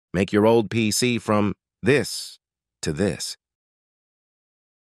Make your old PC from this to this.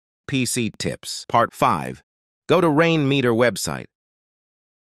 PC Tips, Part 5. Go to rainmeter website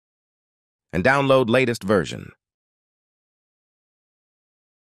and download latest version.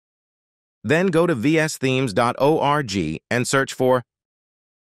 Then go to vsthemes.org and search for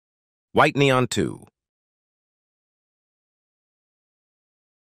White Neon 2.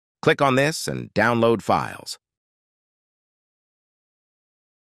 Click on this and download files.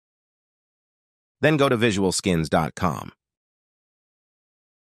 Then go to visualskins.com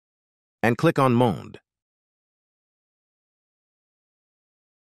and click on Monde.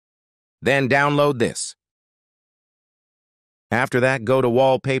 Then download this. After that, go to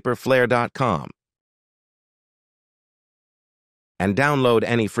wallpaperflare.com and download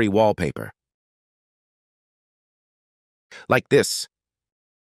any free wallpaper. Like this.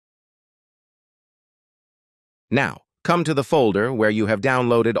 Now, come to the folder where you have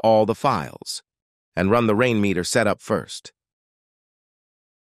downloaded all the files and run the rainmeter setup first.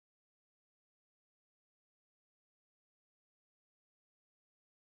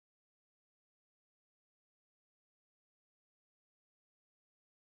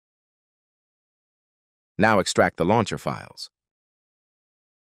 Now extract the launcher files.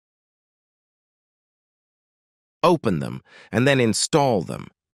 Open them and then install them.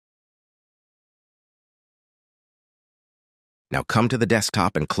 Now come to the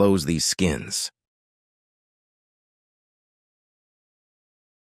desktop and close these skins.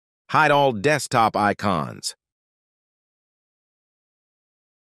 Hide all desktop icons.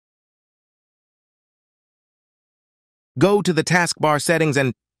 Go to the taskbar settings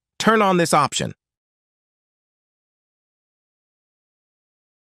and turn on this option.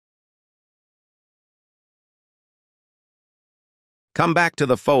 Come back to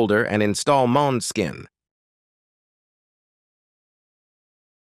the folder and install Monde skin.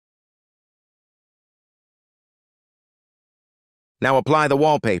 Now apply the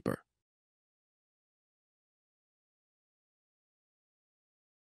wallpaper.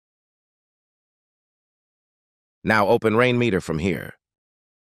 Now open rainmeter from here.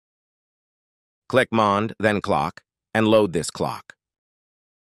 Click Monde, then Clock, and load this clock.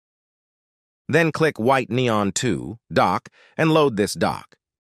 Then click White Neon 2, Dock, and load this dock.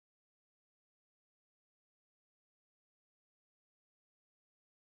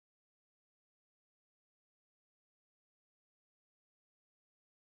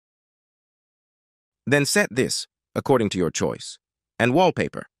 Then set this, according to your choice, and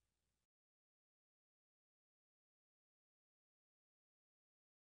wallpaper.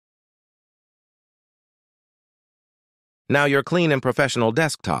 Now your clean and professional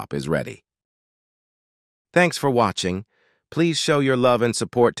desktop is ready. Thanks for watching. Please show your love and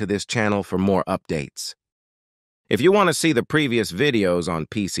support to this channel for more updates. If you want to see the previous videos on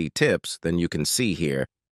PC tips, then you can see here.